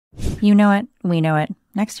You know it. We know it.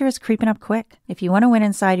 Next year is creeping up quick. If you want to win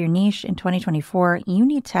inside your niche in 2024, you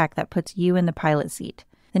need tech that puts you in the pilot seat.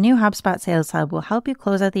 The new HubSpot Sales Hub will help you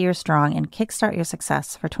close out the year strong and kickstart your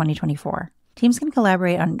success for 2024. Teams can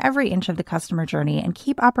collaborate on every inch of the customer journey and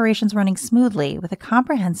keep operations running smoothly with a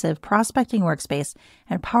comprehensive prospecting workspace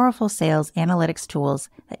and powerful sales analytics tools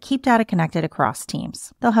that keep data connected across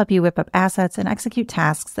teams. They'll help you whip up assets and execute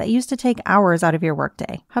tasks that used to take hours out of your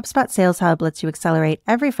workday. HubSpot Sales Hub lets you accelerate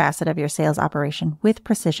every facet of your sales operation with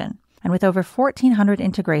precision. And with over 1,400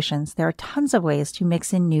 integrations, there are tons of ways to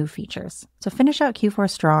mix in new features. So finish out Q4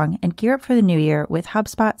 strong and gear up for the new year with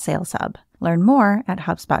HubSpot Sales Hub. Learn more at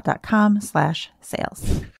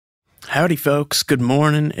HubSpot.com/sales. Howdy, folks. Good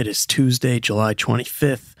morning. It is Tuesday, July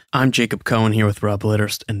 25th. I'm Jacob Cohen here with Rob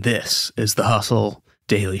Litterst, and this is the Hustle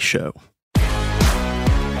Daily Show.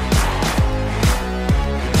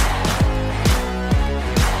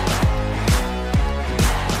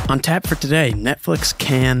 On tap for today, Netflix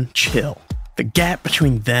can chill. The gap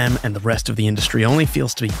between them and the rest of the industry only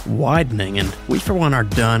feels to be widening, and we for one are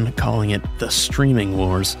done calling it the streaming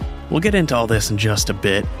wars. We'll get into all this in just a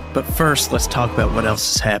bit, but first let's talk about what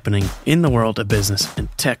else is happening in the world of business and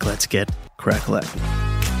tech. Let's get crack-a-lacking.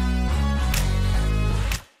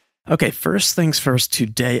 Okay, first things first,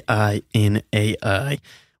 today in AI.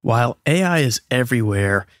 While AI is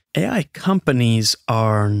everywhere, AI companies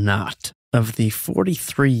are not. Of the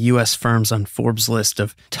 43 U.S. firms on Forbes' list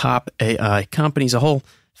of top AI companies, a whole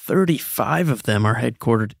 35 of them are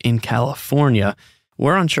headquartered in California.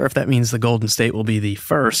 We're unsure if that means the Golden State will be the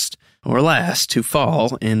first or last to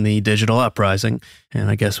fall in the digital uprising, and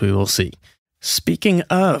I guess we will see. Speaking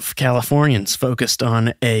of Californians focused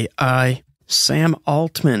on AI, Sam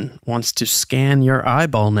Altman wants to scan your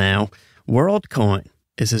eyeball now. WorldCoin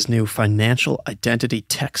is his new financial identity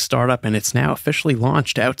tech startup, and it's now officially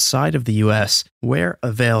launched outside of the US. Where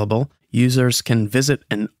available, users can visit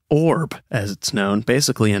an orb, as it's known,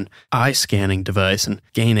 basically an eye scanning device, and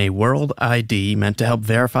gain a world ID meant to help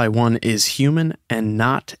verify one is human and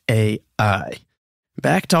not AI.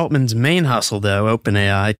 Back to Altman's main hustle, though,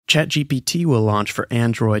 OpenAI, ChatGPT will launch for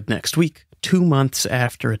Android next week, 2 months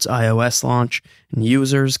after its iOS launch, and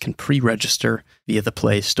users can pre-register via the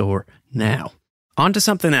Play Store now. On to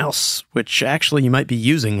something else, which actually you might be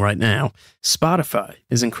using right now. Spotify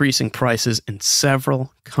is increasing prices in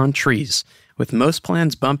several countries, with most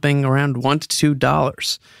plans bumping around $1 to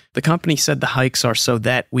 $2. The company said the hikes are so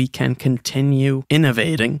that we can continue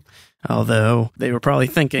innovating, although they were probably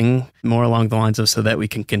thinking more along the lines of so that we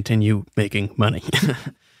can continue making money.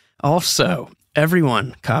 Also,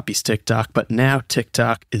 everyone copies TikTok, but now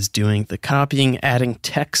TikTok is doing the copying, adding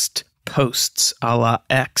text posts a la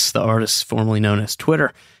X, the artist formerly known as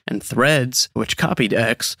Twitter, and Threads, which copied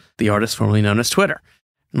X, the artist formerly known as Twitter.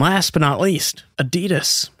 And last but not least,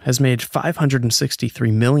 Adidas has made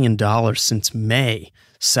 $563 million since May,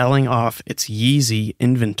 selling off its Yeezy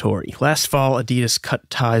inventory. Last fall, Adidas cut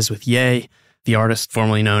ties with Ye, the artist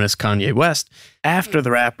formerly known as Kanye West, after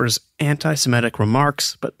the rapper's anti-Semitic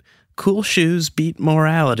remarks, but cool shoes beat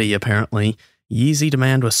morality, apparently. Yeezy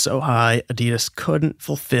demand was so high, Adidas couldn't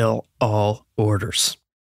fulfill all orders.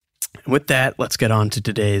 With that, let's get on to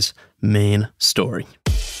today's main story.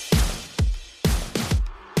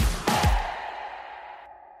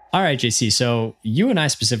 All right, JC. So you and I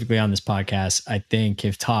specifically on this podcast, I think,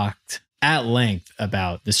 have talked at length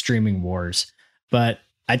about the streaming wars, but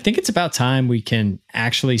I think it's about time we can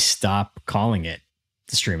actually stop calling it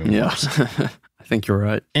the streaming wars. I think you're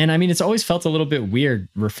right. And I mean, it's always felt a little bit weird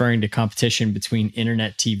referring to competition between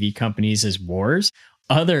internet TV companies as wars.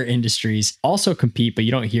 Other industries also compete, but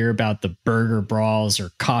you don't hear about the burger brawls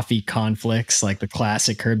or coffee conflicts like the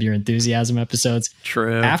classic Curb Your Enthusiasm episodes.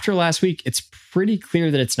 True. After last week, it's pretty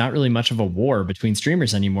clear that it's not really much of a war between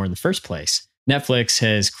streamers anymore in the first place. Netflix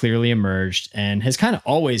has clearly emerged and has kind of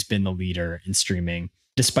always been the leader in streaming.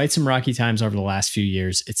 Despite some rocky times over the last few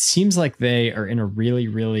years, it seems like they are in a really,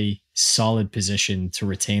 really solid position to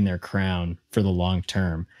retain their crown for the long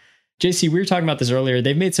term. JC, we were talking about this earlier.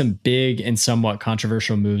 They've made some big and somewhat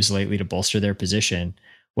controversial moves lately to bolster their position.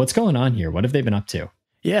 What's going on here? What have they been up to?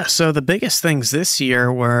 Yeah, so the biggest things this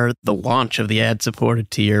year were the launch of the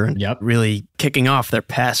ad-supported tier and really kicking off their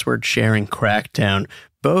password sharing crackdown,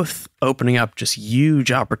 both opening up just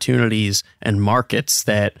huge opportunities and markets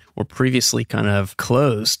that were previously kind of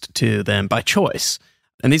closed to them by choice.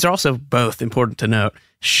 And these are also both, important to note,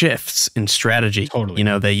 shifts in strategy. Totally. You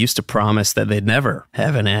know, they used to promise that they'd never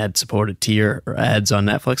have an ad-supported tier or ads on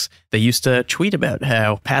Netflix. They used to tweet about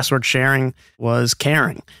how password sharing was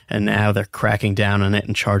caring, and now they're cracking down on it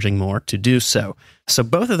and charging more to do so. So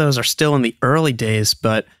both of those are still in the early days,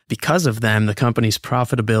 but because of them, the company's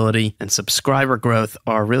profitability and subscriber growth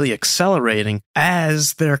are really accelerating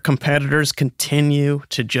as their competitors continue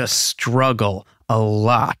to just struggle a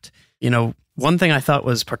lot. One thing I thought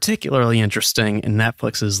was particularly interesting in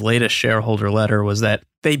Netflix's latest shareholder letter was that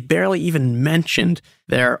they barely even mentioned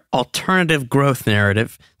their alternative growth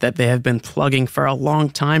narrative that they have been plugging for a long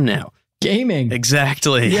time now. Gaming.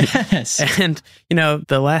 Exactly. Yes. And,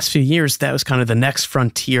 the last few years, that was kind of the next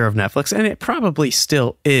frontier of Netflix, and it probably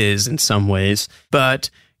still is in some ways.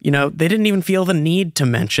 But, they didn't even feel the need to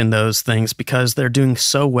mention those things because they're doing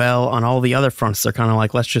so well on all the other fronts. They're kind of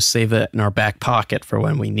like, let's just save it in our back pocket for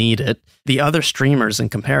when we need it. The other streamers, in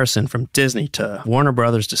comparison, from Disney to Warner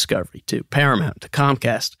Brothers Discovery to Paramount to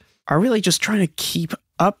Comcast, are really just trying to keep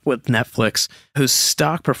up with Netflix, whose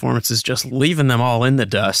stock performance is just leaving them all in the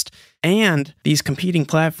dust. And these competing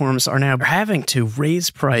platforms are now having to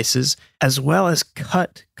raise prices as well as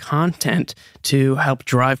cut content to help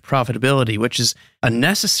drive profitability, which is a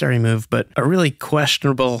necessary move, but a really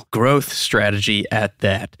questionable growth strategy at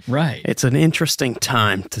that. Right. It's an interesting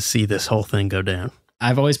time to see this whole thing go down.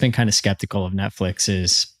 I've always been kind of skeptical of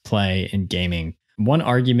Netflix's play in gaming. One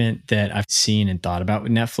argument that I've seen and thought about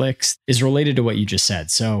with Netflix is related to what you just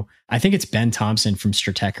said. So I think it's Ben Thompson from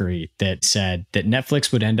Stratechery that said that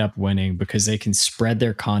Netflix would end up winning because they can spread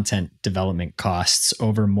their content development costs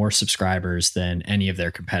over more subscribers than any of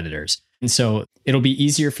their competitors. And so it'll be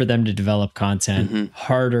easier for them to develop content,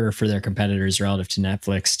 harder for their competitors relative to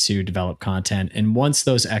Netflix to develop content. And once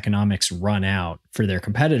those economics run out for their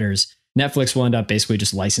competitors, Netflix will end up basically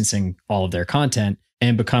just licensing all of their content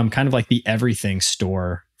and become kind of like the everything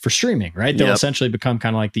store for streaming, right? They'll essentially become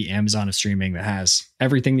kind of like the Amazon of streaming that has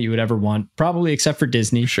everything that you would ever want, probably except for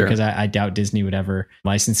Disney, because I doubt Disney would ever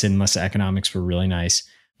license it unless the economics were really nice.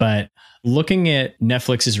 But looking at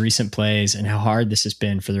Netflix's recent plays and how hard this has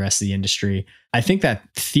been for the rest of the industry, I think that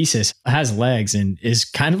thesis has legs and is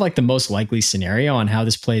kind of like the most likely scenario on how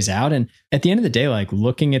this plays out. And at the end of the day, like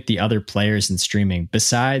looking at the other players in streaming,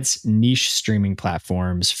 besides niche streaming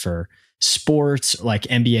platforms for sports like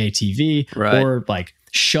NBA TV or like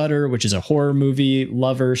Shudder, which is a horror movie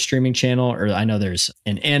lover streaming channel, or I know there's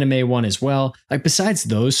an anime one as well. Like besides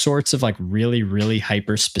those sorts of like really, really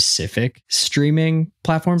hyper specific streaming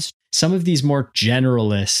platforms, some of these more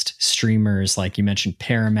generalist streamers, like you mentioned,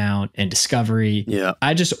 Paramount and Discovery,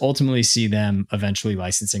 I just ultimately see them eventually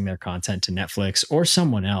licensing their content to Netflix or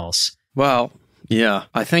someone else. Well, yeah,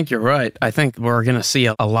 I think you're right. I think we're going to see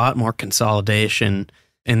a lot more consolidation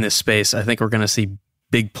in this space. I think we're going to see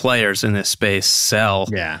big players in this space sell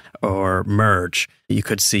or merge. You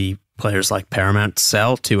could see players like Paramount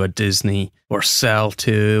sell to a Disney or sell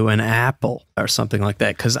to an Apple or something like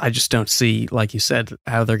that, because I just don't see, like you said,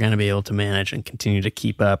 how they're going to be able to manage and continue to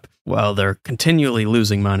keep up while they're continually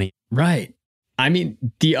losing money. Right. I mean,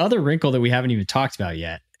 the other wrinkle that we haven't even talked about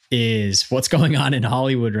yet is what's going on in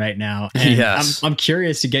Hollywood right now. And I'm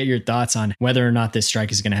curious to get your thoughts on whether or not this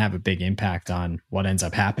strike is going to have a big impact on what ends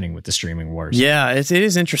up happening with the streaming wars. Yeah, it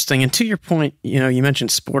is interesting. And to your point, you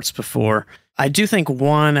mentioned sports before. I do think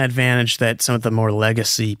one advantage that some of the more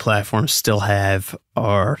legacy platforms still have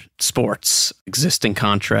are sports, existing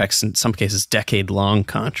contracts, in some cases decade-long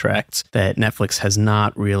contracts that Netflix has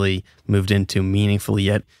not really moved into meaningfully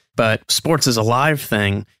yet. But sports is a live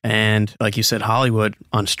thing. And like you said, Hollywood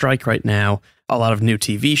on strike right now, a lot of new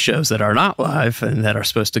TV shows that are not live and that are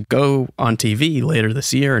supposed to go on TV later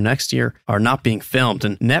this year or next year are not being filmed.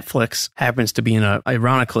 And Netflix happens to be in a,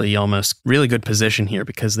 ironically, almost really good position here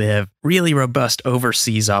because they have really robust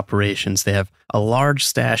overseas operations. They have a large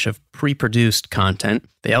stash of pre-produced content.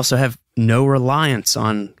 They also have no reliance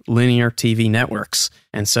on linear TV networks.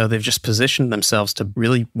 And so they've just positioned themselves to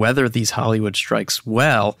really weather these Hollywood strikes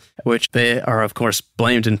well, which they are, of course,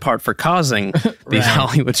 blamed in part for causing these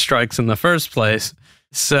Hollywood strikes in the first place.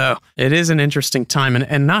 So it is an interesting time.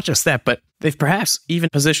 And not just that, but they've perhaps even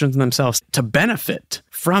positioned themselves to benefit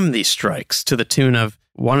from these strikes to the tune of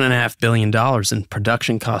 $1.5 billion in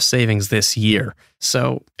production cost savings this year.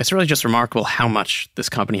 So it's really just remarkable how much this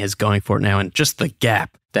company has going for it now, and just the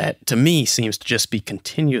gap that to me seems to just be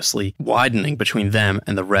continuously widening between them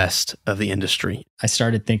and the rest of the industry. I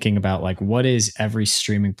started thinking about like, what is every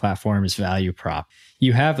streaming platform's value prop?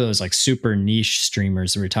 You have those like super niche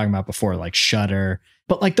streamers that we were talking about before, like Shudder,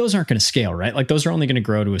 but like those aren't going to scale, right? Like those are only going to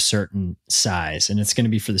grow to a certain size, and it's going to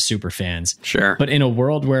be for the super fans. Sure. But in a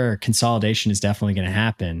world where consolidation is definitely going to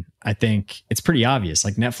happen, I think it's pretty obvious.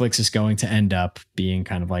 Like Netflix is going to end up being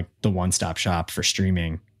kind of like the one-stop shop for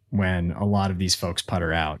streaming when a lot of these folks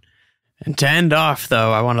putter out. And to end off,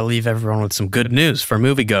 though, I want to leave everyone with some good news for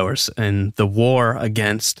moviegoers and the war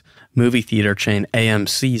against movie theater chain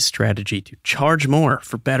AMC's strategy to charge more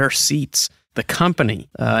for better seats. The company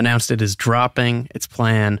announced it is dropping its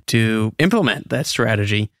plan to implement that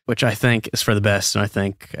strategy, which I think is for the best, and I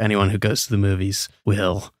think anyone who goes to the movies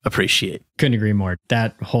will appreciate. Couldn't agree more.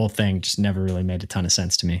 That whole thing just never really made a ton of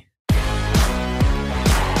sense to me.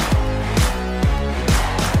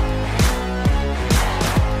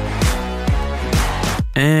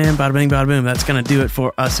 And bada bing, bada boom. That's going to do it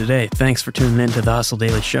for us today. Thanks for tuning in to the Hustle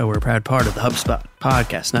Daily Show. We're a proud part of the HubSpot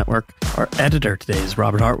Podcast Network. Our editor today is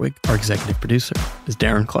Robert Hartwig. Our executive producer is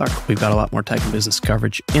Darren Clarke. We've got a lot more tech and business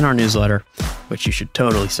coverage in our newsletter, which you should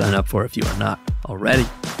totally sign up for if you are not already.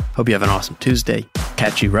 Hope you have an awesome Tuesday.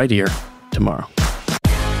 Catch you right here tomorrow.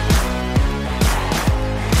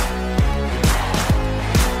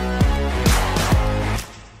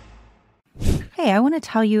 Hey, I want to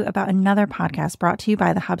tell you about another podcast brought to you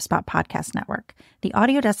by the HubSpot Podcast Network, the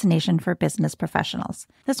audio destination for business professionals.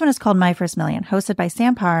 This one is called My First Million, hosted by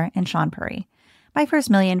Sam Parr and Sean Puri. My First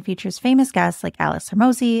Million features famous guests like Alex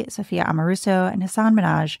Hormozi, Sophia Amoruso, and Hassan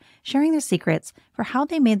Minhaj sharing their secrets for how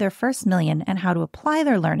they made their first million and how to apply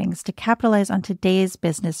their learnings to capitalize on today's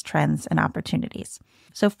business trends and opportunities.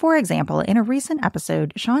 So, for example, in a recent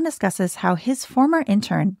episode, Sean discusses how his former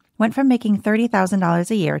intern went from making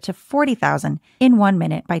 $30,000 a year to $40,000 in 1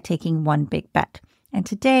 minute by taking one big bet. And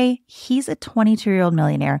today, he's a 22-year-old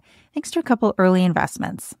millionaire thanks to a couple early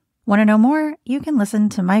investments. Want to know more? You can listen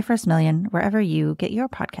to My First Million wherever you get your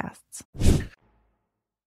podcasts.